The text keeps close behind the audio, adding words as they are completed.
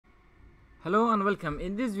Hello and welcome.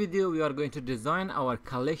 In this video we are going to design our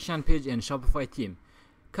collection page in Shopify theme.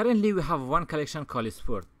 Currently we have one collection called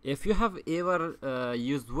sport. If you have ever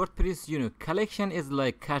used WordPress, you know collection is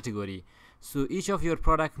like category. So each of your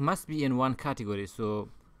product must be in one category. So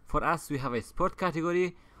for us we have a sport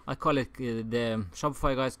category. I call it the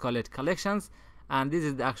Shopify guys call it collections, and this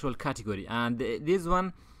is the actual category. And this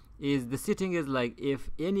one is the setting is like if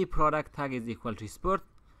any product tag is equal to sport,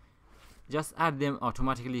 just add them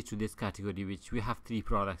automatically to this category, which we have 3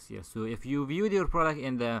 products here. So if you view your product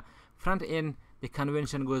in the front end, the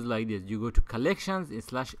convention goes like this. You go to collections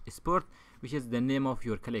 / sport, which is the name of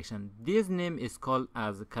your collection. This name is called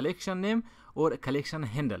as a collection name or a collection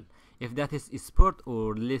handle. If that is sport,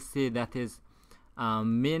 or let's say that is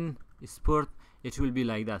main sport, it will be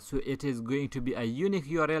like that. So it is going to be a unique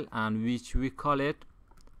URL, and which we call it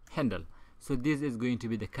handle. So this is going to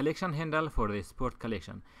be the collection handle for the sport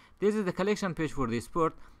collection. This is the collection page for the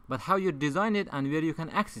sport, but how you design it and where you can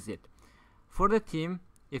access it. For the theme,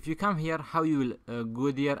 if you come here, how you will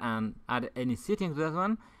go there and add any setting to that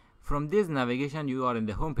one. From this navigation, you are in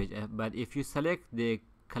the home page. But if you select the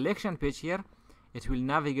collection page here, it will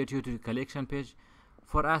navigate you to the collection page.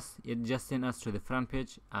 For us, it just sends us to the front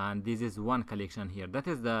page, and this is one collection here. That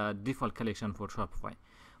is the default collection for Shopify.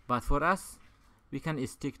 But for us, we can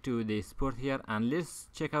stick to the sport here, and let's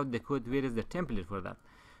check out the code. Where is the template for that?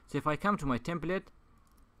 So if I come to my template,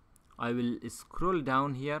 I will scroll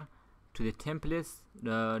down here to the templates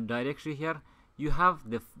directory here. You have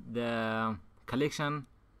the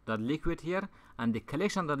collection.liquid here, and the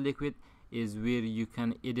collection.liquid is where you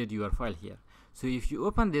can edit your file here. So if you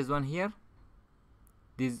open this one here,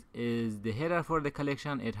 this is the header for the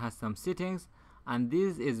collection. It has some settings, and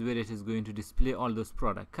this is where it is going to display all those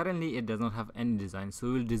products. Currently it does not have any design, so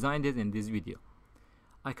we will design this in this video.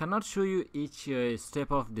 I cannot show you each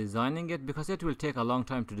step of designing it because it will take a long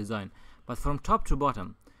time to design, but from top to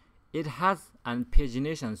bottom it has an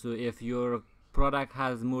pagination. So if your product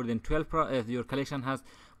has more than 12 if your collection has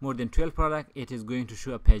more than 12 products, it is going to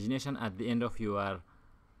show a pagination at the end of your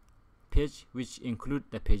page, which include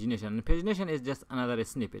the pagination. And pagination is just another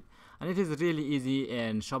snippet, and it is really easy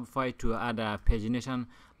in Shopify to add a pagination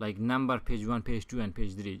like number, page 1, page 2, and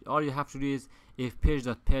page 3. All you have to do is if pages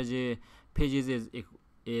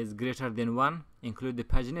is greater than 1, include the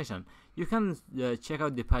pagination. You can check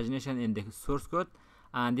out the pagination in the source code,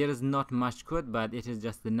 and there is not much code, but it is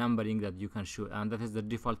just the numbering that you can show, and that is the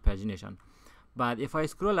default pagination. But if I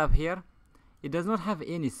scroll up here, it does not have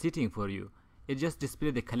any setting for you. It just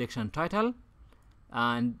displays the collection title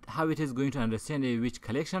and how it is going to understand which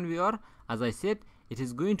collection we are. As I said, it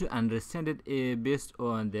is going to understand it based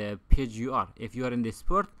on the page you are. If you are in the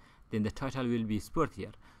sport, then the title will be sport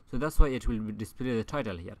here. So that's why it will display the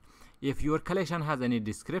title here. If your collection has any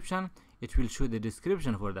description, it will show the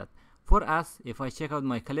description for that. For us, if I check out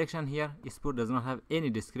my collection here, sport does not have any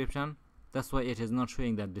description. That's why it is not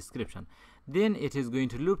showing that description. Then it is going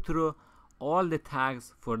to loop through all the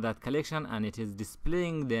tags for that collection, and it is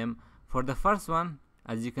displaying them. For the first one,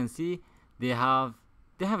 as you can see, they have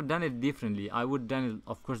done it differently. I would done it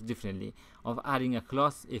of course differently of adding a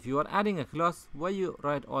clause. If you are adding a clause, why you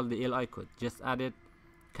write all the li code? Just add it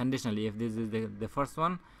conditionally. If this is the first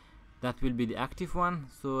one, that will be the active one.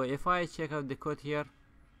 So if I check out the code here,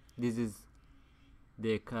 this is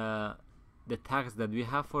the tags that we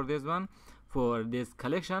have for this one, for this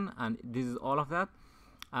collection, and this is all of that.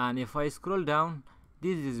 And if I scroll down,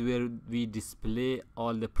 this is where we display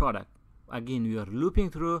all the product. Again, we are looping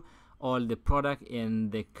through all the product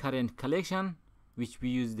in the current collection, which we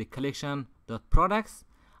use the collection.products,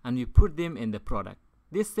 and we put them in the product.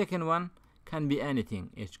 This second one can be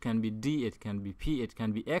anything. It can be D, it can be P, it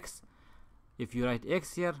can be X. If you write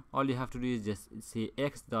X here, all you have to do is just say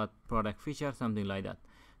X.product feature, something like that.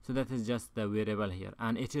 So that is just the variable here,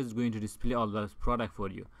 and it is going to display all those product for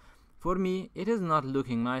you. For me, it is not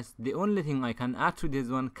looking nice. The only thing I can add to this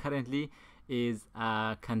one currently is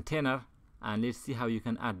a container, and let's see how you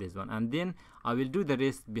can add this one, and then I will do the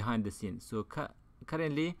rest behind the scenes. So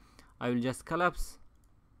currently I will just collapse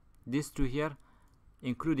these two here,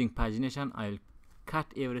 including pagination. I will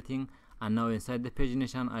cut everything, and now inside the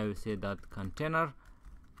pagination I will say that container,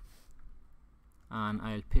 and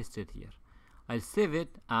I will paste it here. I'll save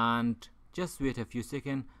it and just wait a few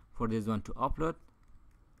seconds for this one to upload,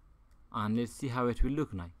 and let's see how it will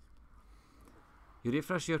look like. You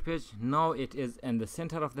refresh your page. Now it is in the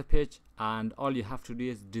center of the page, and all you have to do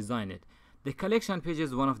is design it. The collection page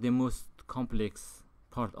is one of the most complex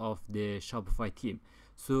part of the Shopify theme.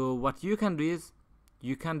 So what you can do is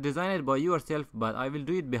you can design it by yourself, but I will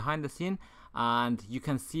do it behind the scene, and you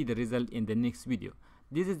can see the result in the next video.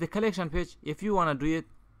 This is the collection page. If you want to do it,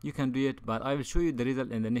 you can do it, but I will show you the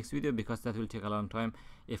result in the next video because that will take a long time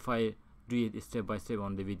if I do it step by step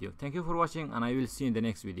on the video. Thank you for watching, and I will see you in the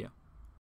next video.